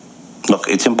Look,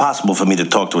 it's impossible for me to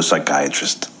talk to a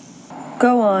psychiatrist.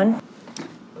 Go on.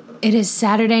 It is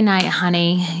Saturday night,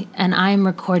 honey, and I'm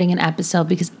recording an episode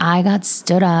because I got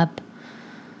stood up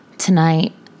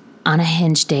tonight on a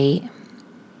Hinge date.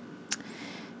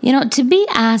 You know, to be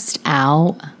asked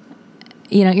out,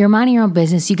 you know, you're minding your own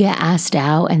business, you get asked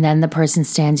out, and then the person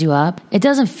stands you up. It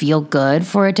doesn't feel good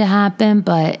for it to happen,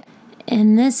 but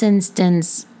in this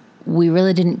instance, we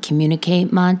really didn't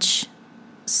communicate much,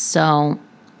 so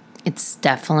it's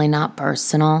definitely not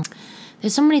personal.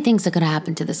 There's so many things that could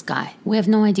happen to this guy. We have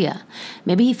no idea.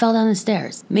 Maybe he fell down the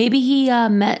stairs. Maybe he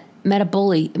met a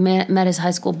bully, met his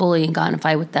high school bully and got in a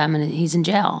fight with them, and he's in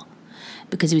jail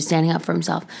because he was standing up for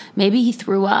himself. Maybe he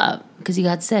threw up because he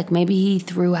got sick. Maybe he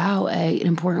threw out an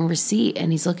important receipt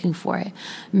and he's looking for it.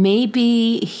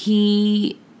 Maybe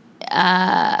he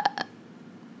got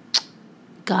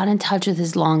in touch with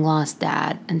his long-lost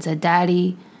dad and said,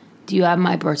 "Daddy, do you have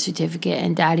my birth certificate?"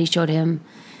 And Daddy showed him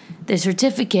the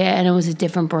certificate, and it was a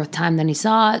different birth time than he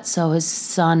saw it. So his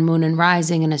sun, moon, and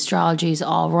rising and astrology is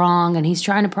all wrong, and he's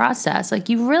trying to process. Like,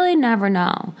 you really never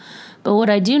know. But what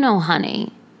I do know,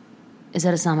 honey, is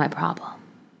that it's not my problem.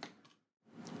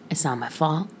 It's not my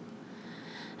fault.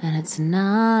 And it's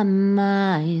not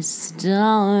my story.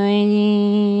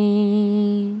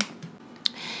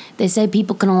 They say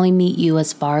people can only meet you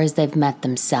as far as they've met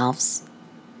themselves.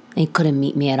 They couldn't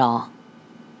meet me at all.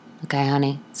 Okay,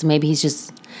 honey? So maybe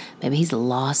he's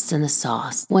lost in the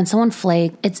sauce. When someone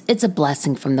flakes, it's a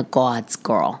blessing from the gods,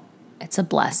 girl. It's a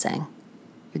blessing.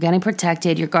 You're getting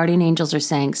protected. Your guardian angels are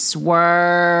saying,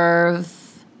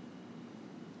 swerve.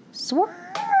 Swerve.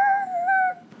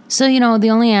 So, you know, the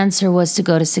only answer was to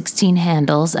go to 16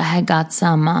 Handles. I had got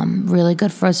some really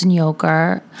good frozen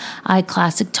yogurt. I had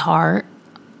classic tart.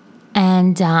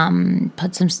 And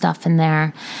put some stuff in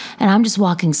there. And I'm just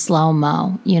walking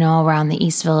slow-mo, you know, around the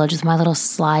East Village with my little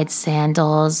slide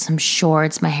sandals, some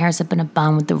shorts. My hair's up in a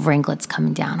bun with the ringlets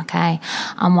coming down, okay?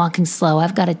 I'm walking slow.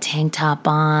 I've got a tank top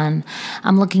on.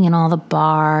 I'm looking in all the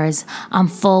bars. I'm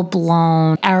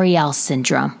full-blown Ariel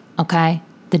syndrome, okay?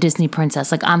 The Disney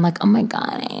princess. I'm like, oh my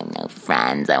God, I have no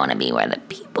friends. I want to be where the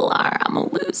people are. I'm a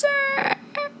loser.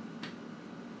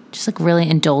 Just like really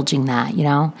indulging that, you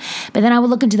know? But then I would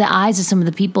look into the eyes of some of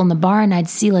the people in the bar and I'd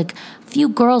see like a few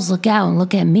girls look out and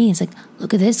look at me. It's like,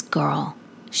 look at this girl.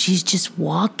 She's just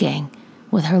walking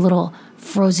with her little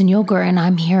frozen yogurt and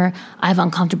I'm here. I have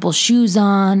uncomfortable shoes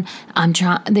on.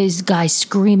 There's guys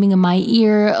screaming in my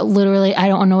ear. Literally, I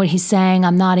don't know what he's saying.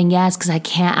 I'm nodding yes because I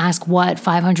can't ask what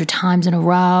 500 times in a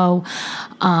row.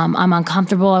 I'm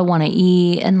uncomfortable. I want to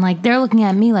eat. And like, they're looking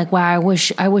at me like, wow, I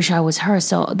wish I was her.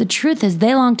 So the truth is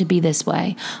they long to be this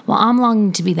way. Well, I'm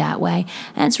longing to be that way.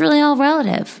 And it's really all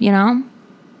relative, you know?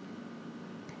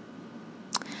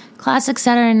 Classic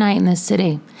Saturday night in this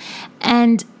city.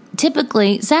 And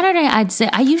typically, Saturday, I'd say,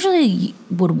 I usually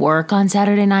would work on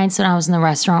Saturday nights when I was in the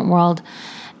restaurant world.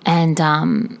 And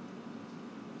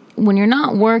when you're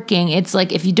not working, it's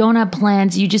like if you don't have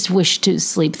plans, you just wish to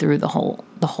sleep through the whole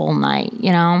night,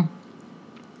 you know?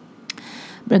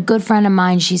 But a good friend of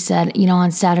mine, she said, you know,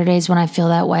 on Saturdays when I feel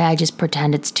that way, I just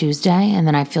pretend it's Tuesday, and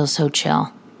then I feel so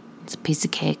chill. It's a piece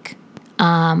of cake.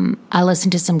 I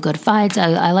listen to some good fights.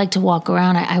 I like to walk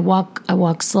around. I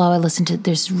walk slow.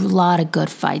 There's a lot of good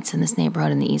fights in this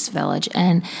neighborhood in the East Village.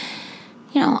 And,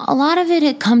 you know, a lot of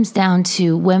it comes down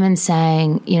to women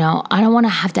saying, you know, I don't want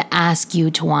to have to ask you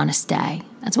to want to stay.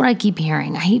 That's what I keep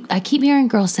hearing. I keep hearing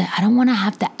girls say, I don't want to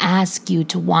have to ask you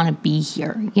to want to be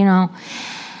here, you know?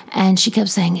 And she kept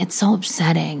saying, it's so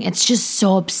upsetting. It's just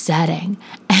so upsetting.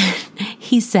 And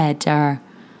he said to her,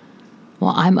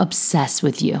 well, I'm obsessed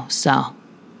with you, so.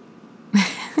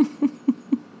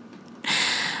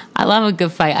 I love a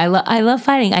good fight. I love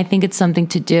fighting. I think it's something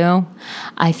to do.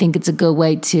 I think it's a good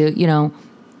way to, you know,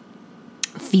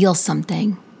 feel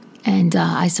something. And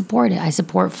I support it. I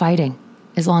support fighting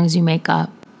as long as you make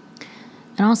up.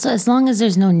 And also, as long as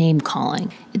there's no name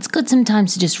calling. It's good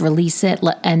sometimes to just release it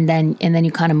and then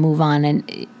you kind of move on.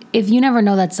 And if you never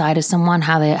know that side of someone,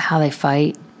 how they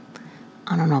fight,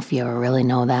 I don't know if you ever really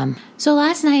know them. So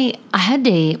last night, I had a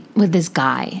date with this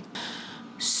guy.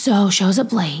 So shows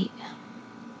up late.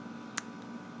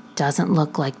 Doesn't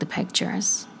look like the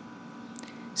pictures.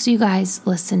 So you guys,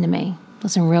 listen to me.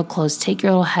 Listen real close. Take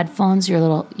your little headphones, your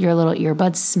little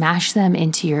earbuds, smash them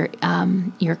into your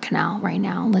ear canal right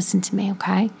now. Listen to me,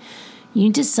 okay? You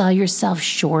need to sell yourself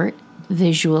short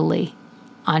visually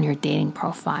on your dating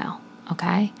profile,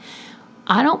 okay?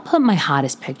 I don't put my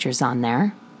hottest pictures on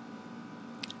there.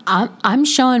 I'm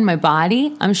showing my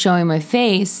body. I'm showing my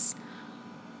face.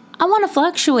 I want to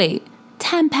fluctuate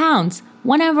 10 pounds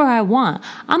whenever I want.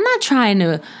 I'm not trying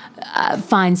to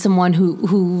find someone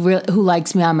who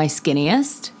likes me on my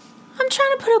skinniest. I'm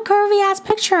trying to put a curvy ass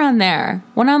picture on there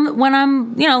when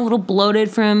I'm a little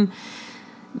bloated from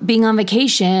being on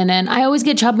vacation, and I always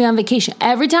get chubby on vacation.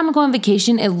 Every time I go on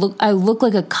vacation, I look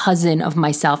like a cousin of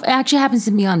myself. It actually happens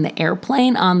to me on the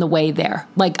airplane on the way there.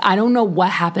 Like, I don't know what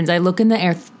happens. I look in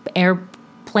the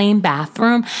airplane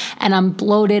bathroom, and I'm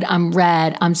bloated, I'm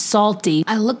red, I'm salty.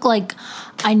 I look like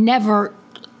I never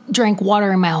drank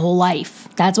water in my whole life.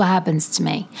 That's what happens to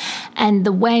me. And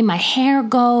the way my hair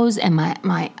goes and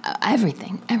my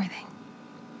everything.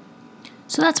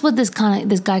 So that's what this guy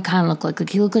kind of looked like. Like,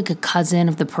 he looked like a cousin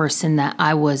of the person that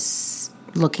I was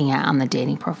looking at on the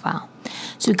dating profile.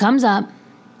 So he comes up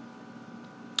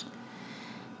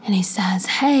and he says,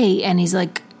 hey, and he's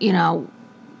like,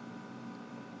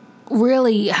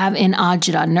 really have in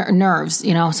agita, nerves,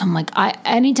 So I'm like,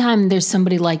 anytime there's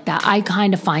somebody like that, I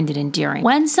kind of find it endearing.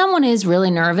 When someone is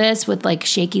really nervous with like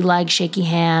shaky leg, shaky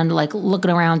hand, like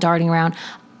looking around, darting around,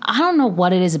 I don't know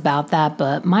what it is about that,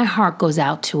 but my heart goes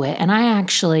out to it. And I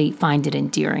actually find it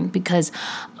endearing because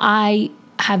I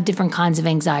have different kinds of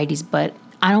anxieties, but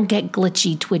I don't get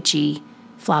glitchy, twitchy,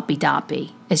 floppy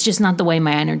doppy. It's just not the way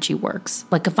my energy works.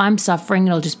 Like, if I'm suffering,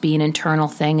 it'll just be an internal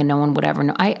thing and no one would ever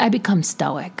know. I become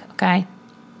stoic, okay?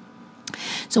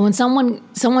 So when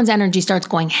someone's energy starts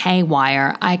going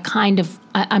haywire,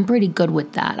 I'm pretty good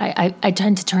with that. I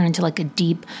tend to turn into like it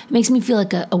makes me feel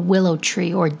like a willow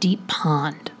tree or a deep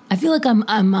pond. I feel like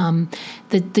I'm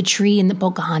the tree in the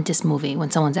Pocahontas movie when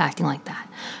someone's acting like that.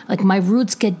 Like, my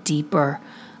roots get deeper,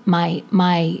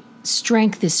 my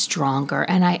strength is stronger,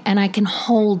 and I can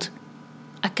hold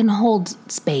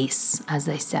space, as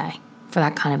they say, for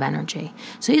that kind of energy.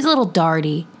 So he's a little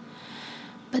darty,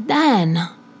 but then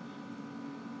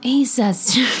he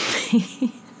says to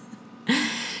me,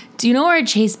 do you know where a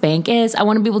Chase Bank is? I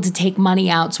want to be able to take money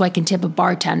out so I can tip a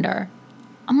bartender.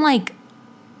 I'm like,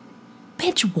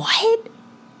 bitch, what?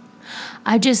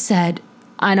 I just said,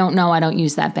 I don't know. I don't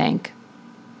use that bank.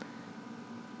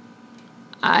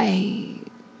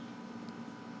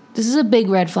 This is a big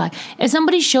red flag. If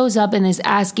somebody shows up and is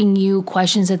asking you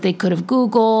questions that they could have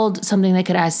Googled, something they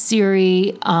could ask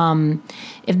Siri,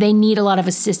 if they need a lot of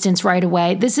assistance right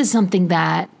away, this is something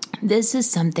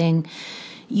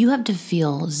you have to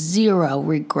feel zero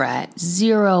regret,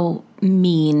 zero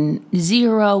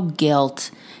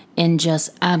guilt in just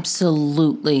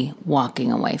absolutely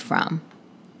walking away from.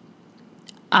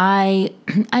 I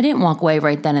didn't walk away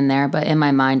right then and there, but in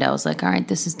my mind I was like, all right,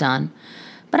 this is done.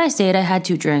 But I stayed. I had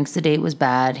 2 drinks. The date was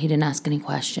bad. He didn't ask any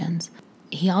questions.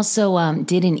 He also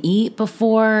didn't eat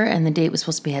before, and the date was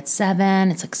supposed to be at 7.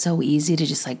 It's like so easy to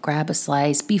just like grab a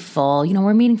slice, be full.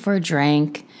 We're meeting for a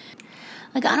drink.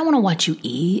 Like, I don't want to watch you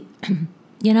eat, I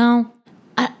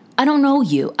don't know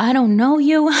you. I don't know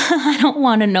you. I don't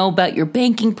want to know about your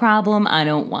banking problem. I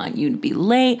don't want you to be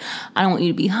late. I don't want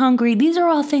you to be hungry. These are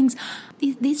all things.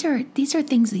 These are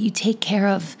things that you take care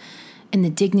of in the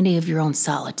dignity of your own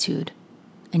solitude,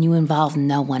 and you involve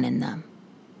no one in them.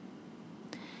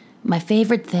 My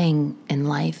favorite thing in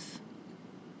life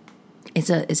is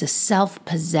a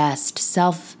self-possessed,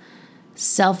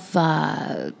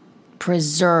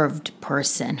 self-preserved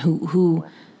person who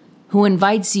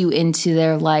invites you into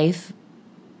their life,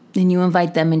 and you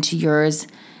invite them into yours,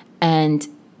 and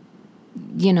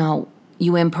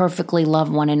you imperfectly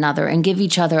love one another and give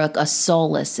each other a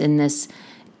solace in this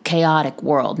chaotic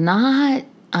world.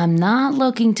 I'm not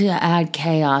looking to add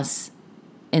chaos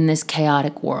in this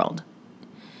chaotic world.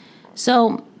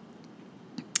 So,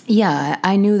 yeah,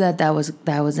 I knew that was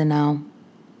a no.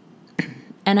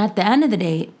 And at the end of the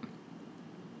date,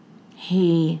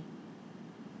 he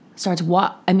starts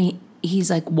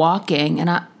he's like walking, and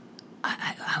I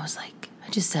was like, I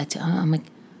just said to him, I'm like,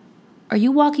 are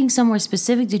you walking somewhere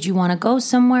specific? Did you want to go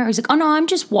somewhere? He's like, oh no, I'm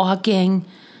just walking.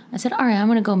 I said, all right, I'm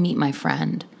going to go meet my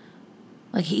friend.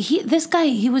 Like, this guy,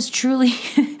 he was truly,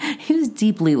 he was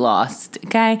deeply lost,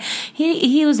 okay?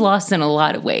 He was lost in a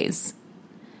lot of ways.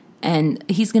 And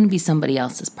he's going to be somebody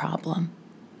else's problem.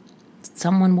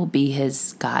 Someone will be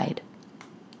his guide.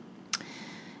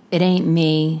 It ain't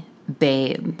me,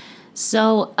 babe.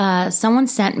 So someone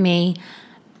sent me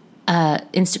an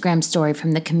Instagram story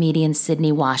from the comedian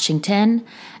Sydney Washington,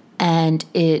 and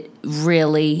it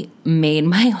really made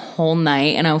my whole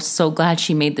night. And I was so glad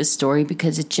she made this story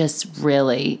because it just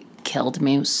really killed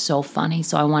me. It was so funny.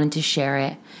 So I wanted to share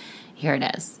it. Here it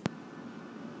is.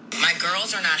 My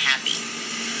girls are not happy.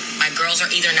 My girls are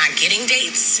either not getting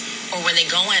dates, or when they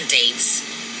go on dates,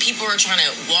 people are trying to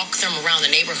walk them around the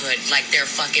neighborhood like they're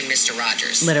fucking Mr.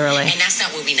 Rogers. Literally. And that's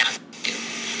not what we not do.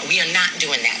 We are not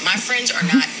doing that. My friends are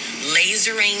not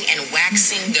lasering and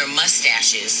waxing their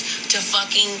mustaches to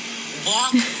fucking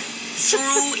walk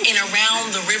through and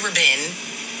around the river bend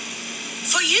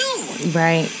for you.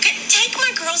 Right. Take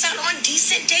my girls out on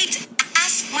decent dates.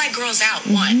 Ask my girls out.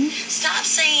 One, stop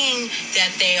saying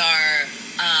that they are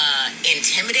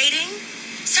intimidating.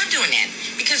 Stop doing that.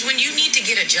 Because when you need to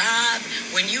get a job,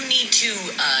 when you need to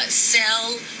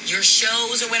sell your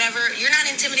shows or whatever, you're not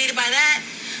intimidated by that.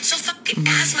 So fucking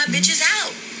ask my bitches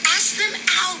out. Ask them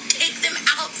out. Take them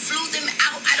out. Flew them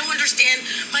out. I don't understand.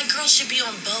 My girls should be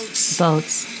on boats.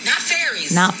 Boats. Not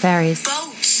ferries. Not ferries.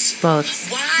 Boats. Boats.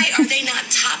 Why are they not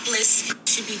topless?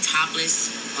 Should be topless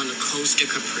on the coast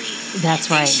of Capri. That's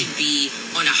right. They should be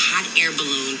on a hot air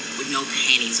balloon with no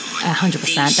panties on.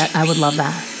 100%. That I would love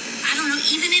that. I don't know,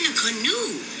 even in a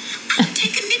canoe. I would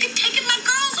take a nigga taking my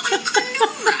girls on a canoe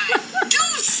ride. Do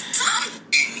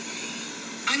something.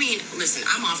 I mean, listen,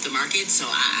 I'm off the market, so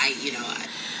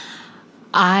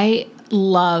I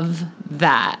love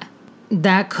that.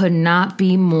 That could not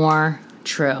be more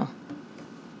true.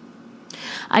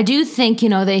 I do think,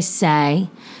 they say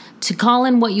to call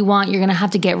in what you want, you're going to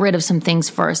have to get rid of some things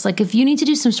first. Like if you need to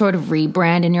do some sort of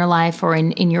rebrand in your life or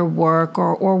in your work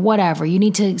or whatever, you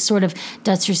need to sort of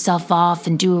dust yourself off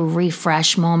and do a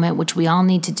refresh moment, which we all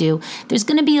need to do. There's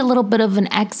going to be a little bit of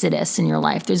an exodus in your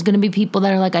life. There's going to be people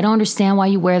that are like, I don't understand why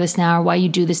you wear this now or why you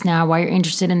do this now or why you're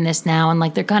interested in this now. And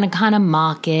like they're going to kind of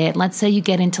mock it. Let's say you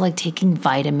get into like taking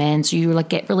vitamins or you like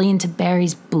get really into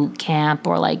Barry's boot camp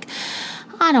or like,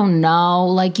 I don't know,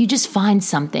 like you just find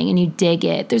something and you dig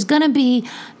it. There's gonna be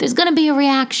a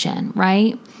reaction,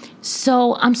 right?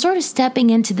 So I'm sort of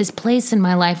stepping into this place in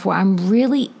my life where I'm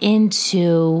really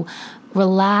into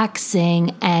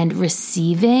relaxing and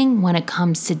receiving when it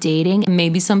comes to dating.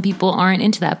 Maybe some people aren't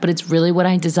into that, but it's really what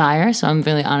I desire, so I'm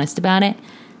really honest about it.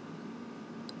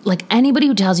 Like anybody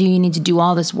who tells you need to do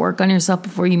all this work on yourself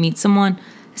before you meet someone,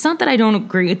 it's not that I don't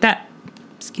agree with that.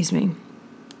 Excuse me.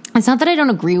 It's not that I don't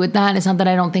agree with that. It's not that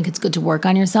I don't think it's good to work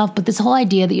on yourself. But this whole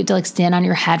idea that you have to like stand on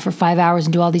your head for 5 hours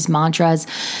and do all these mantras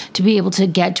to be able to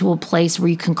get to a place where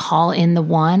you can call in the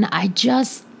one. I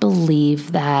just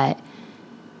believe that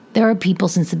there are people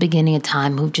since the beginning of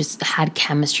time who've just had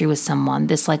chemistry with someone,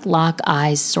 this like lock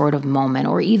eyes sort of moment,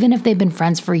 or even if they've been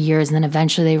friends for years and then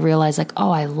eventually they realize like,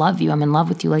 oh, I love you, I'm in love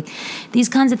with you. Like these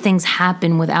kinds of things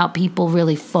happen without people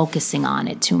really focusing on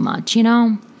it too much,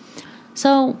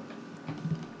 So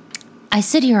I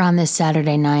sit here on this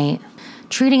Saturday night,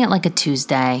 treating it like a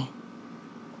Tuesday,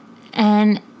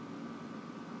 and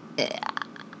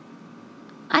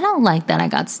I don't like that I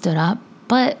got stood up,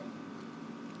 but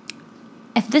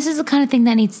if this is the kind of thing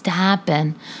that needs to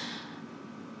happen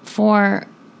for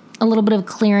a little bit of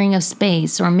clearing of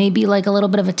space, or maybe like a little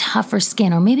bit of a tougher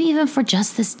skin, or maybe even for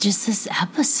just this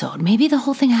episode, maybe the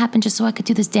whole thing happened just so I could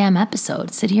do this damn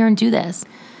episode, sit here and do this.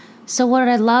 So what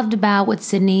I loved about what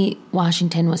Sydney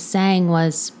Washington was saying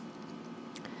was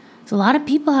there's a lot of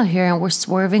people out here and we're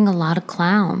swerving a lot of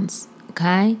clowns,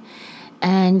 okay?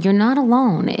 And you're not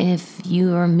alone if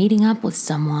you are meeting up with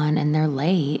someone and they're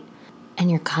late and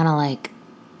you're kind of like,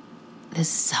 this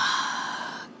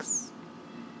sucks.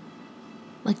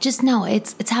 Like, just know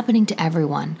it's happening to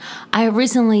everyone. I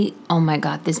recently, oh my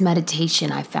God, this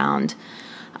meditation I found.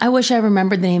 I wish I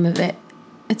remembered the name of it.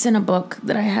 It's in a book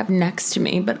that I have next to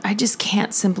me, but I just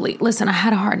can't simply... Listen, I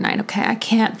had a hard night, okay? I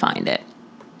can't find it.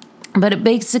 But it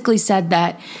basically said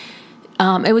that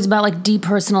it was about like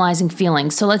depersonalizing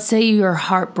feelings. So let's say you're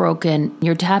heartbroken.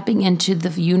 You're tapping into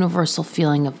the universal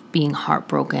feeling of being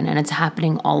heartbroken, and it's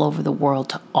happening all over the world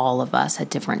to all of us at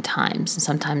different times, and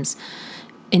sometimes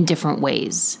in different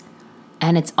ways.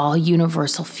 And it's all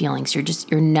universal feelings.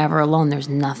 You're never alone. There's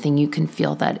nothing you can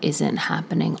feel that isn't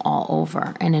happening all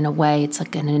over. And in a way, it's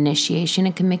like an initiation.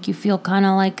 It can make you feel kind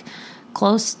of like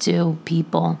close to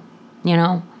people,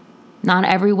 Not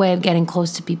every way of getting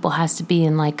close to people has to be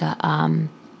in like a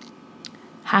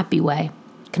happy way.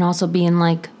 It can also be in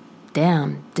like,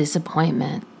 damn,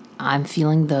 disappointment. I'm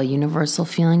feeling the universal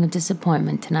feeling of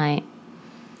disappointment tonight.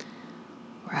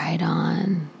 Right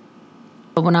on.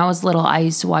 But when I was little, I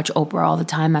used to watch Oprah all the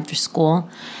time after school,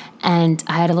 and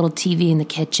I had a little TV in the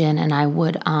kitchen, and I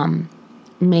would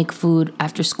make food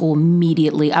after school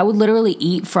immediately. I would literally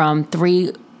eat from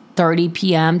 3:30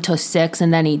 p.m. to 6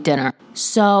 and then eat dinner.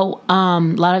 So a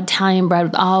lot of Italian bread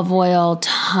with olive oil,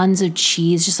 tons of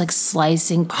cheese, just like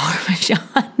slicing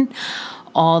Parmesan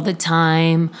all the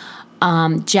time.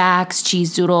 Jack's,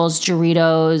 cheese doodles,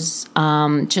 Doritos,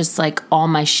 just like all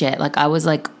my shit. Like I was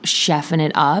like chefing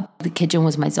it up. The kitchen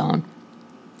was my zone.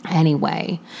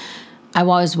 Anyway, I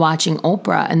was watching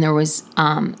Oprah, and there was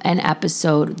an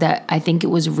episode that I think it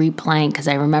was replaying because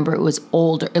I remember it was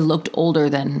older. It looked older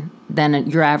than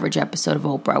your average episode of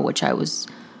Oprah, which I was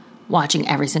watching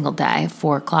every single day,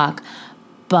 4:00.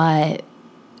 But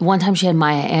one time she had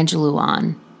Maya Angelou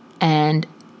on, and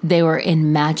they were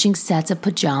in matching sets of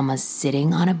pajamas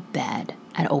sitting on a bed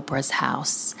at Oprah's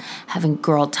house, having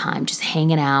girl time, just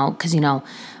hanging out. Because,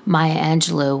 Maya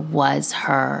Angelou was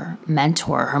her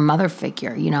mentor, her mother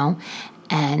figure,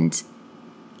 And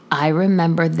I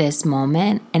remember this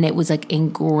moment, and it was like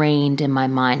ingrained in my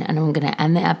mind. And I'm going to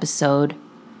end the episode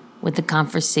with the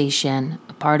conversation,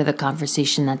 a part of the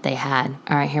conversation that they had.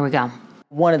 All right, here we go.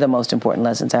 One of the most important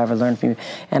lessons I ever learned from you.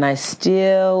 And I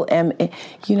still am,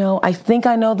 I think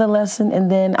I know the lesson,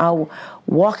 and then I'll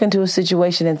walk into a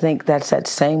situation and think that's that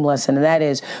same lesson. And that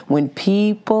is, when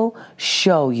people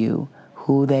show you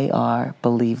who they are,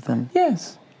 believe them.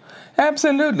 Yes,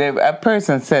 absolutely. A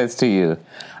person says to you,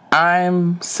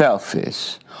 I'm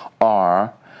selfish,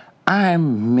 or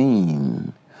I'm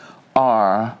mean,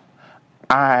 or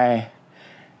I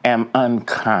am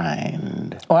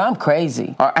unkind. Or I'm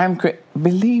crazy. Or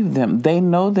believe them. They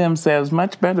know themselves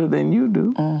much better than you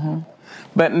do. Mm-hmm.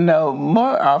 But no,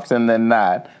 more often than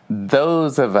not,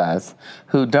 those of us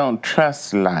who don't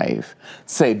trust life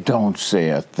say, don't say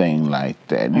a thing like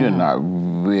that. You're not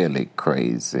really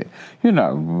crazy. You're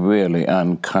not really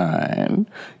unkind.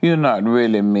 You're not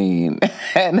really mean.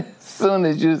 And as soon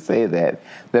as you say that,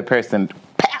 the person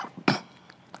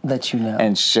lets you know.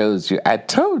 And shows you, I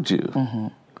told you. Mm-hmm.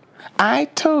 I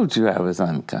told you I was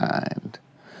unkind.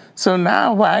 So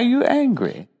now why are you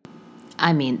angry?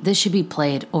 I mean, this should be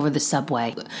played over the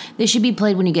subway. This should be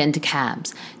played when you get into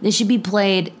cabs. This should be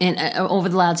played over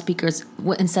the loudspeakers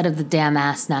instead of the damn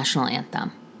ass national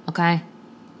anthem. Okay?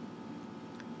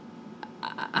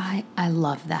 I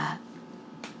love that.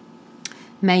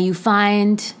 May you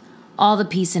find all the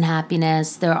peace and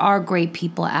happiness. There are great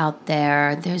people out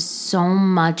there. There's so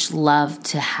much love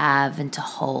to have and to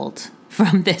hold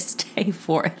from this day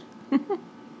forth.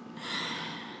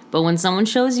 But when someone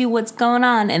shows you what's going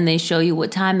on and they show you what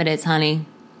time it is, honey,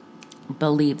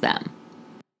 believe them.